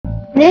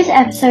In this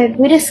episode,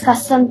 we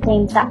discuss some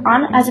themes that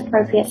aren't as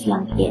appropriate for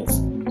young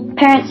kids.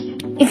 Parents,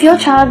 if your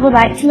child would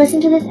like to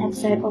listen to this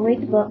episode or read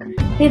the book,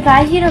 we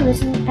advise you to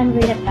listen and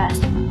read it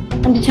first,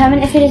 and determine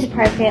if it is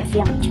appropriate for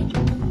young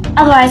children.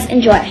 Otherwise,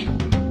 enjoy.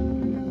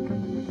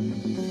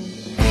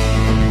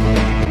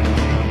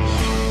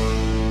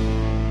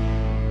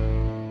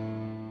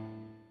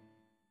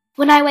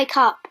 When I wake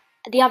up,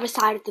 the other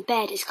side of the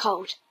bed is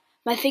cold.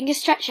 My fingers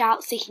stretch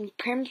out, seeking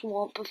Prim's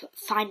warmth, but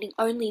finding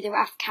only the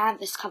rough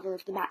canvas cover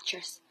of the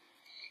mattress.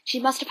 She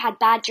must have had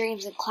bad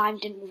dreams and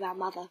climbed in with our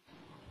mother.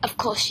 Of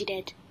course she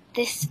did.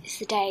 This is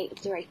the day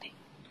of the raping.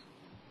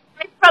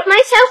 I prop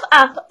myself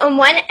up on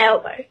one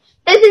elbow.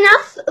 There's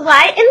enough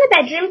light in the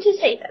bedroom to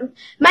see them.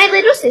 My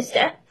little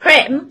sister,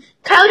 Prim,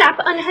 curled up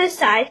on her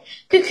side,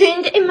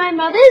 cocooned in my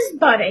mother's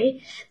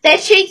body, their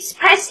cheeks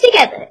pressed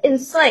together in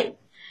sleep.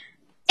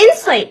 In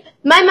sleep,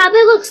 my mother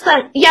looks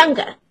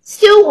younger,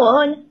 still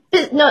worn,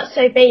 but not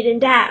so beaten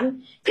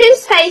down.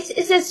 Prim's face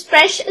is as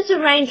fresh as a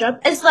raindrop,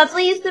 as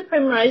lovely as the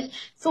primrose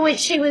for which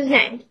she was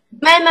named.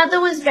 My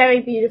mother was very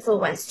beautiful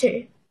once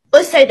too,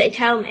 or so they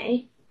tell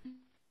me.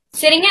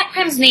 Sitting at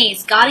Prim's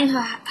knees, guarding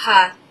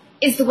her,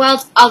 is the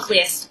world's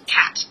ugliest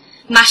cat.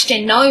 Mashed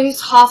in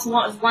nose, half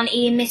of one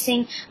ear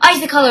missing,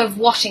 eyes the colour of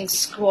washing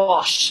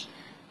squash.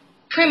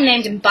 Prim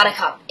named him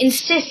Buttercup,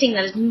 insisting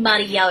that his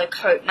muddy yellow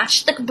coat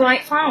matched the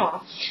bright flower.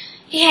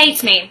 He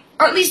hates me,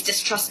 or at least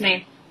distrusts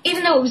me.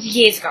 Even though it was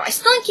years ago, I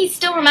still think he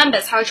still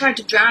remembers how I tried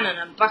to drown him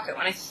in a bucket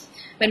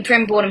when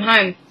Prim brought him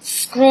home.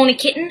 Scrawny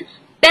kitten,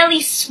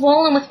 belly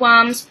swollen with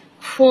worms,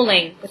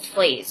 crawling with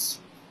fleas.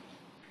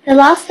 The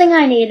last thing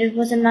I needed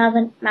was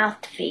another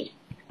mouth to feed.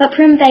 But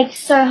Prim begged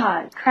so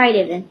hard, cried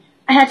even,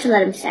 I had to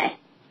let him stay.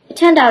 It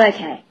turned out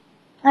okay.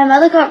 My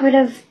mother got rid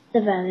of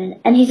the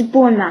vermin, and he's a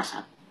born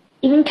mouser.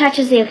 Even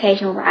catches the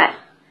occasional rat.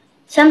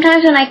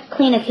 Sometimes when I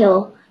clean a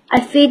kill,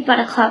 I feed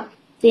Buttercup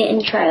the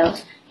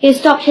entrails. He has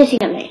stopped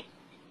hissing at me.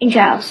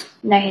 Entrails,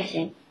 no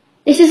hissing.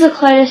 This is the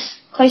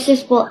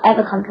closest we'll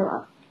ever come to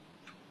love.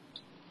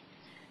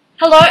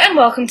 Hello and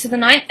welcome to the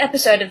 9th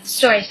episode of The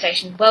Story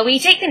Station, where we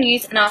take the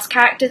news and ask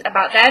characters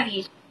about their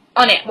views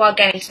on it while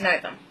getting to know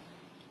them.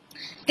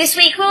 This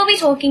week we will be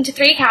talking to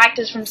 3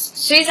 characters from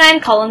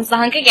Suzanne Collins' The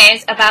Hunger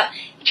Games about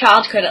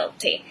child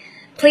cruelty.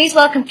 Please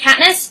welcome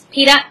Katniss,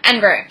 Peeta,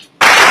 and Rue.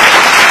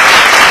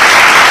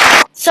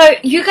 So,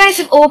 you guys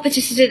have all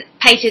participated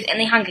in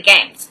the Hunger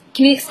Games.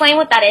 Can you explain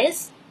what that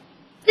is?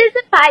 It is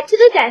a fight to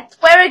the death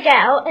where a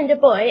girl and a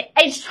boy,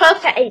 aged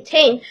 12 to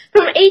 18,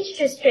 from each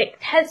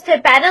district has to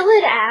battle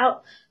it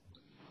out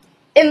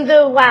in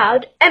the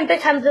wild and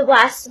become the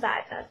last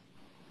survivor.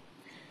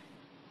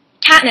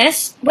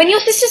 Katniss, when your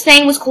sister's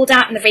name was called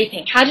out in the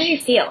reaping, how did you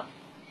feel?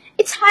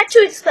 It's hard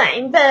to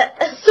explain, but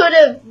a sort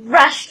of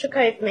rush took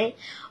over me.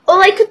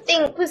 All I could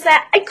think was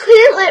that I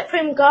couldn't let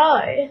Prim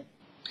go.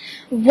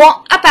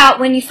 What about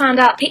when you found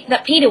out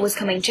that Peeta was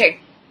coming too?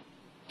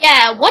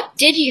 Yeah, what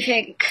did you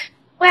think?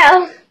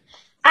 Well,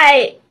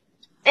 I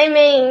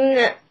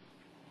mean...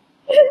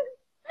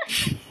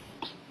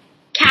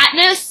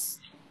 Katniss?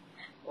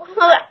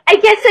 Well, I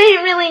guess I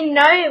didn't really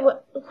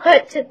know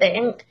what to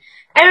think.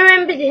 I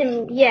remembered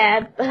him, yeah,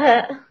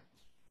 but...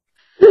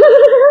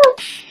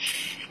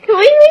 Can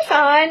we move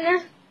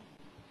on?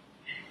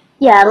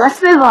 Yeah,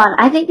 let's move on.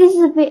 I think this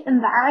is a bit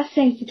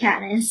embarrassing for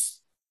Katniss.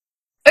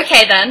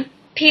 Okay then.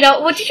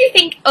 Peeta, what did you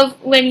think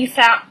of when you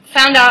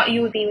found out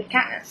you would be with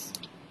Katniss?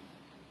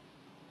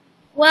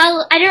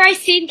 Well, I'd already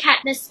seen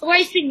Katniss,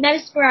 always been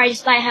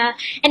mesmerized by her,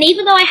 and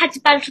even though I had to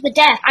battle to the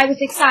death, I was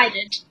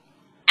excited.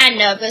 And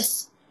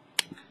nervous.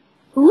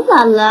 Ooh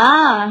la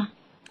la.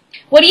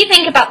 What do you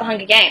think about the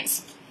Hunger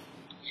Games?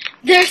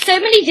 There are so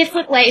many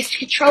different ways to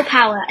control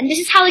power, and this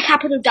is how the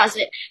Capitol does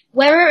it,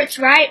 whether it's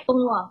right or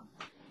wrong.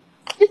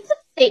 It's a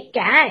sick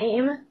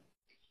game.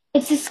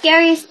 It's the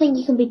scariest thing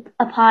you can be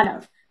a part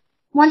of.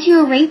 Once you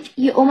were raped,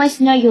 you almost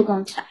know you're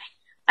going to die.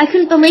 I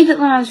couldn't believe it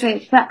when I was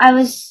raped, but that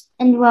was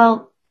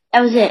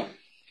it.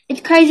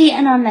 It's crazy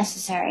and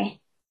unnecessary.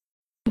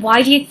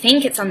 Why do you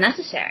think it's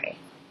unnecessary?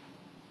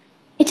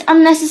 It's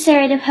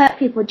unnecessary to hurt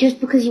people just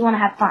because you want to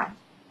have fun.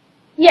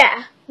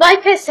 Yeah,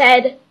 like I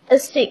said, a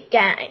sick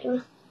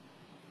game.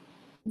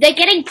 They're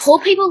getting poor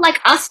people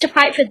like us to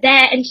fight for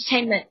their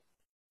entertainment.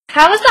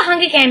 How is the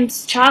Hunger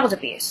Games child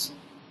abuse?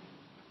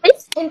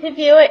 This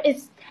interviewer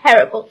is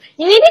terrible.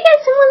 You need to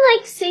get someone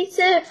like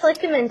Caesar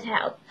Flickerman to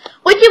help.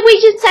 What did we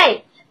just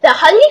say? The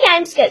Hunger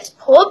Games gets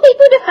poor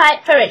people to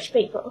fight for rich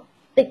people.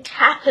 The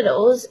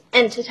Capitol's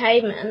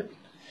entertainment.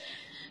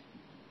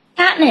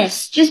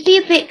 Katniss, just be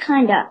a bit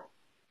kinder.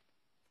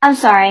 I'm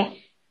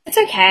sorry. It's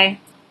okay.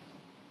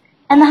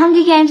 And the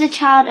Hunger Games are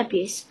child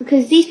abuse,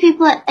 because these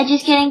people are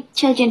just getting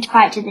children to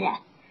fight to the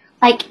death.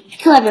 Like,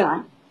 kill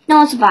everyone. No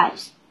one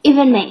survives.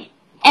 Even me.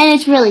 And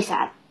it's really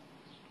sad.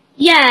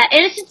 Yeah,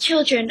 innocent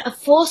children are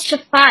forced to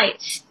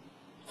fight.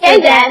 Hey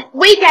there,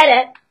 we get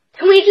it.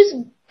 Can we just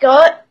go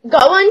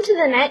on to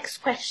the next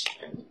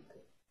question?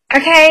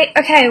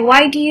 Okay,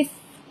 why do you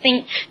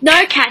think...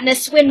 No,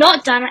 Katniss, we're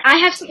not done. I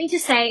have something to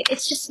say.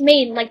 It's just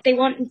mean, like they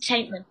want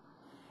entertainment.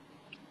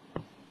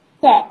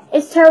 Yeah,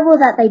 it's terrible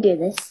that they do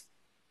this.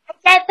 I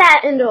get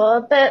that and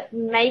all, but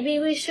maybe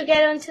we should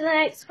get on to the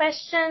next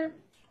question.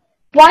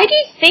 Why do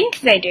you think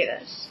they do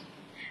this?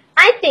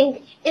 I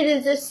think it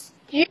is a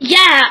stupid...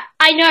 Yeah,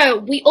 I know.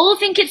 We all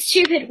think it's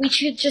stupid. We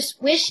should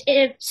just wish it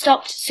had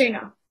stopped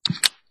sooner.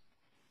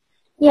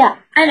 Yeah,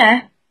 I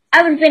know.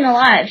 I would have been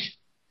alive.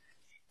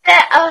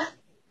 There are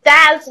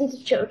thousands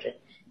of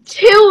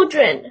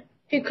children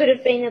who could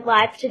have been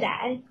alive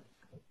today.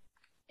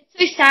 It's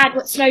so sad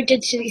what Snow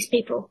did to these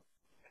people.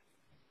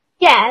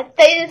 Yeah,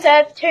 they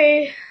deserve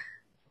to,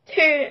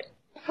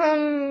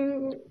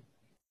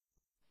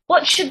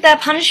 What should their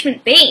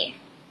punishment be?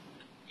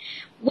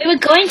 We were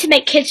going to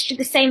make kids do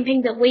the same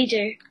thing that we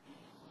do.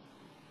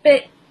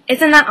 But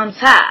isn't that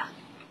unfair?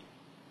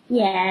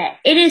 Yeah,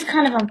 it is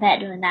kind of unfair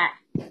doing that.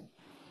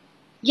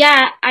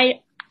 Yeah, I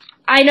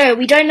know.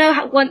 We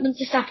don't want them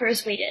to suffer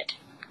as we did.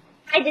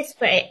 I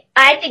disagree.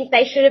 I think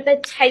they should have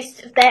a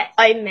taste of their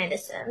own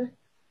medicine.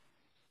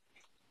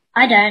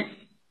 I don't.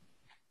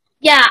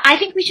 Yeah, I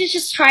think we should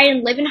just try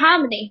and live in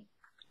harmony.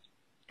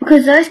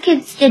 Because those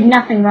kids did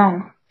nothing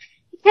wrong.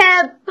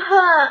 Yeah,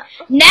 but...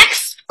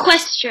 Next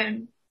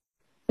question.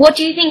 What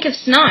do you think of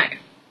Snow?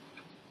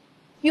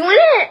 You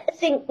want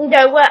to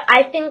know what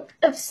I think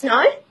of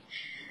Snow?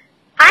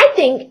 I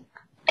think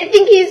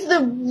he's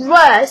the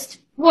worst.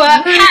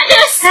 What?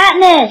 Katniss!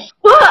 Katniss!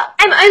 Well,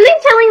 I'm only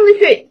telling the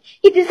truth.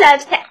 He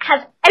deserves to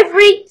have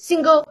every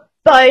single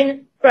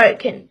bone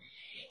broken.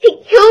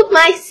 He killed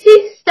my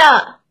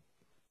sister.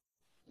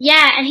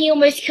 Yeah, and he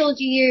almost killed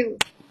you.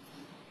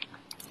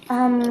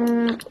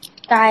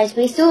 Guys,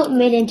 we're still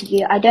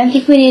mid-interview. I don't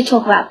think we need to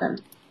talk about them.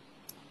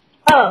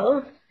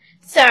 Oh,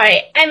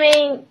 sorry. I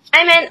meant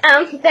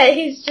that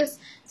he's just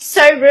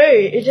so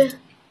rude.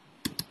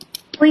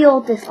 We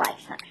all dislike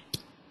them.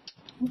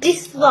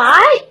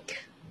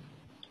 Dislike?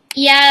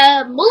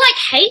 Yeah, more like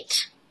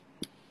hate.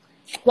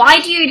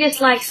 Why do you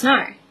dislike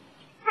Snow?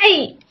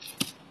 Hey,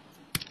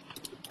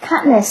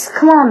 Katniss,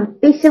 come on,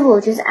 be civil.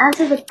 Just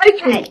answer the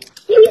okay.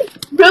 He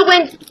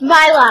ruined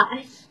my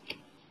life.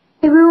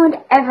 He ruined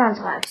everyone's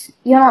lives.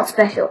 You're not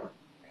special.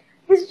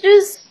 It's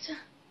just...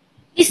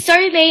 He's so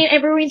mean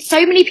and ruined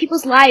so many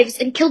people's lives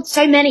and killed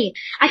so many.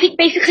 I think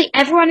basically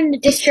everyone in the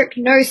district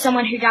knows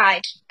someone who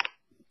died.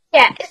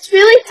 Yeah, it's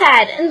really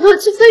sad, and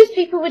lots of those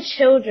people were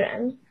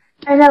children.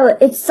 I know,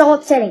 it's so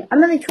upsetting.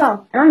 I'm only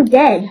 12, and I'm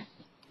dead.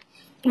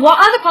 What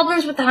are the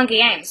problems with the Hunger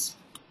Games?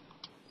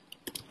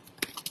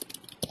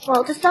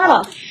 Well, to start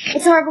off,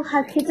 it's horrible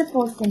how kids are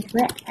forced into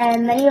it,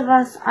 and many of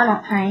us are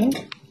not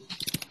trained.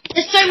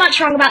 There's so much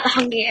wrong about the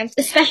Hunger Games,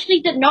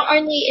 especially that not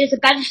only is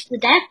it battle to the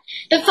death,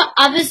 but for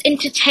others'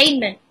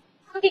 entertainment.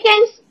 Hunger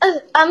Games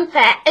are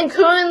unfair and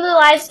ruin the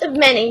lives of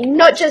many,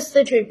 not just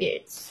the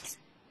tributes.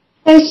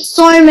 There's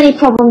so many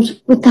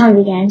problems with the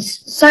Hunger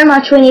Games. So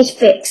much we need to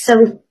fix,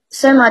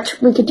 so much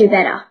we could do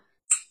better.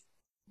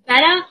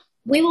 Better?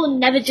 We will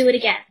never do it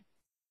again.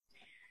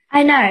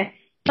 I know,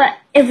 but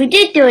if we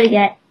did do it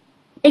again,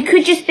 it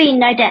could just be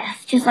no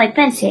death, just like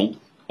fencing,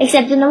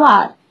 except in the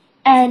wild.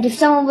 And if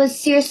someone was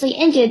seriously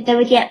injured, they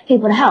would get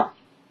people to help.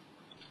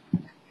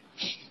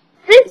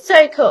 It's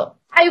so cool.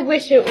 I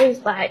wish it was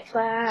like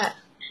that.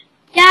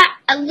 Yeah,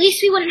 at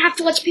least we wouldn't have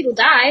to watch people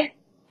die.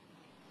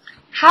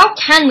 How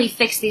can we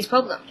fix these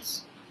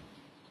problems?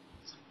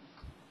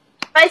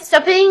 By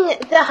stopping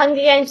the Hunger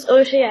Games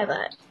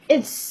altogether.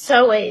 It's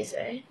so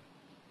easy.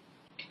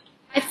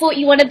 I thought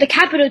you wanted the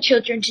capital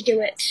children to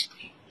do it.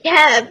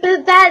 Yeah,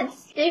 but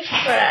that's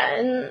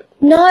different.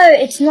 No,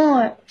 it's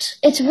not.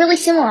 It's really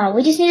similar.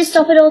 We just need to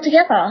stop it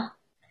altogether.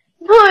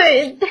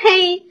 No,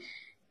 they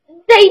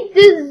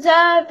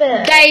deserve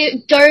it.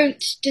 They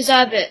don't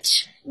deserve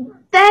it.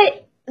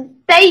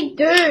 They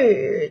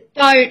do.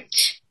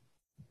 Don't.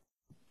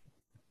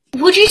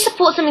 Would you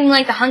support something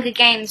like the Hunger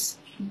Games,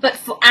 but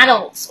for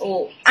adults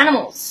or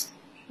animals?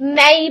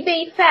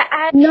 Maybe for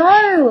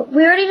No,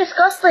 we already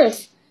discussed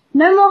this.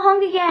 No more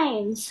Hunger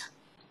Games.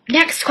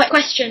 Next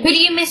question. Who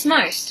do you miss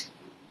most?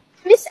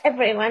 miss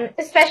everyone,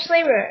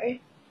 especially Rue.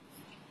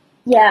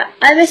 Yeah,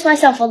 I miss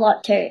myself a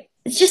lot too.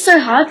 It's just so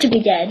hard to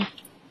be dead.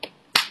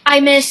 I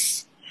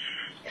miss...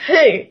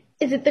 Who?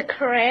 Is it the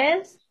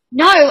careers?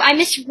 No, I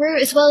miss Rue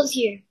as well as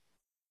you.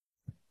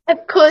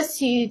 Of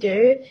course you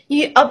do.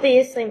 You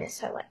obviously miss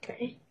her like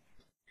me.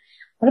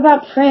 What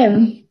about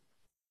Prim?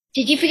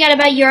 Did you forget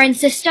about your own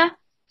sister?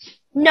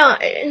 No.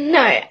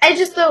 I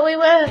just thought we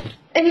were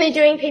only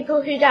doing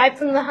people who died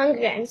from the Hunger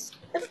Games.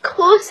 Of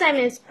course I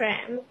miss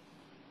Prim.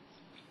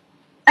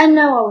 I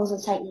know I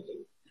wasn't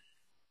technically.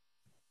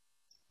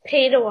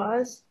 Peter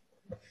was.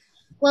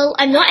 Well,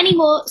 I'm not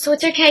anymore, so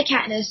it's okay,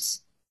 Katniss.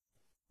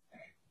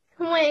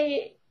 Can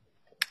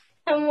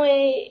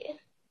we...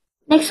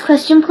 Next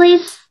question,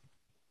 please.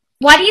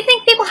 Why do you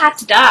think people had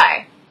to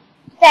die?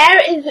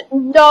 There is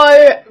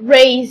no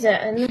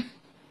reason.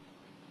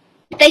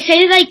 They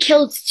say that they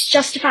killed to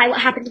justify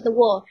what happened in the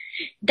war.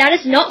 That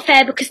is not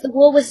fair because the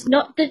war was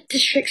not the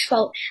district's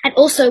fault. And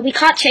also, we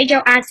can't change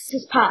our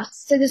ancestors'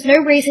 past, so there's no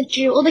reason to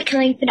do all the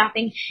killing for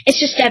nothing. It's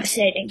just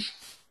devastating.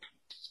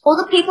 All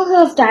the people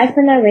who have died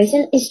for no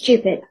reason is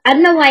stupid. I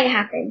don't know why it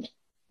happened.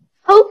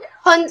 Whole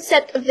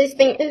concept of this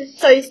thing is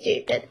so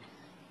stupid.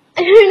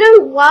 I don't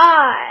know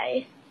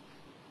why.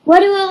 Why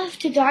do we all have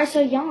to die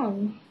so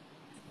young?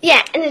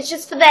 Yeah, and it's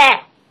just for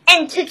their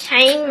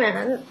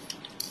entertainment.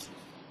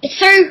 It's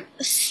so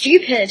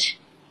stupid.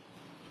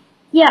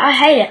 Yeah, I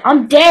hate it.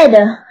 I'm dead.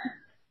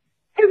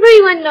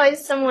 Everyone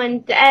knows someone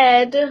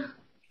dead.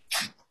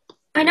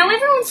 I know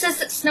everyone says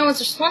that Snow is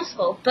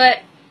responsible, but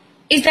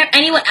is there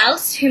anyone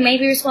else who may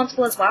be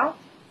responsible as well?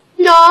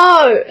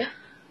 No!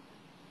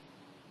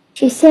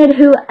 She said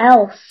who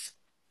else?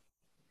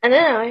 I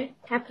don't know.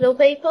 Capital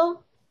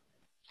people?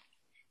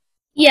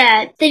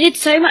 Yeah, they did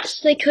so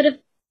much they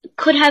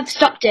could have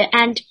stopped it,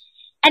 and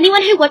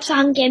anyone who watched the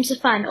Hunger Games for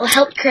fun or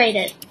helped create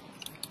it.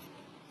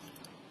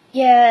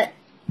 Yeah,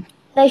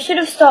 they should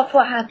have stopped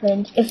what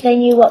happened if they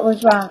knew what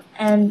was wrong.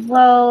 And,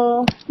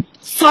 well...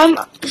 So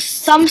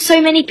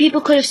many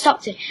people could have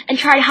stopped it and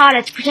tried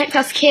harder to protect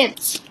us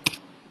kids.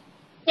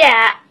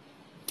 Yeah.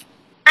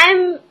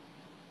 I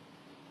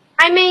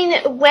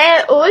mean,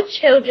 we're all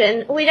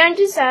children. We don't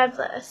deserve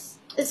this.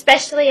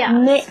 Especially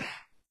us.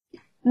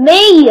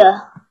 Me!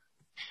 I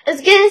was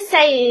gonna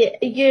say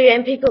you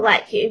and people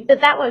like you,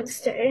 but that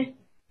works too.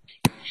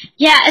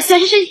 Yeah,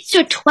 especially if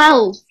you're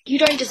 12. You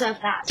don't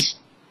deserve that.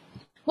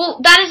 Well,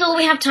 that is all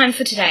we have time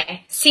for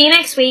today. See you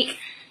next week.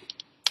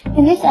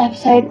 In this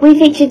episode, we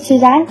featured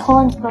Suzanne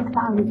Collins' book, The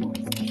Hunger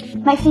Games.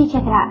 Make sure you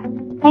check it out.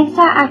 Thanks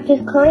to our actors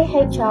Chloe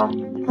H. Shaw,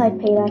 who played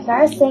Peter,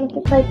 Sarah Sink,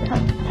 who played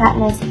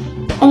Katniss,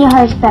 and your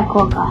host, Beck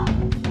Walker.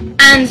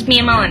 And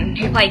Mia Mullen,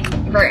 who played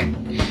Rue.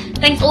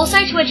 Thanks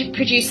also to our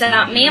producer,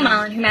 Mia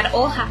Mullen, who made it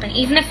all happen,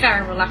 even if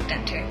very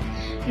reluctant to.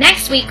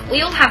 Next week,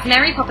 we'll have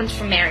Mary Poppins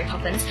from Mary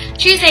Poppins,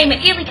 Tuesday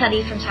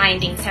McGillicuddy from Ty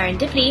and Dean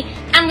Serendipity,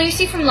 and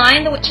Lucy from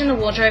Lion, the Witch and the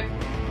Wardrobe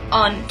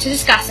on to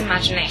discuss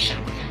imagination.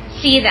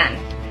 See you then.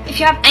 If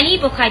you have any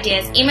book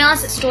ideas, email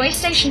us at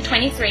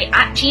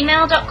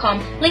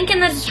storystation23@gmail.com, link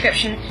in the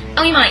description, and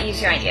we might use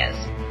your ideas.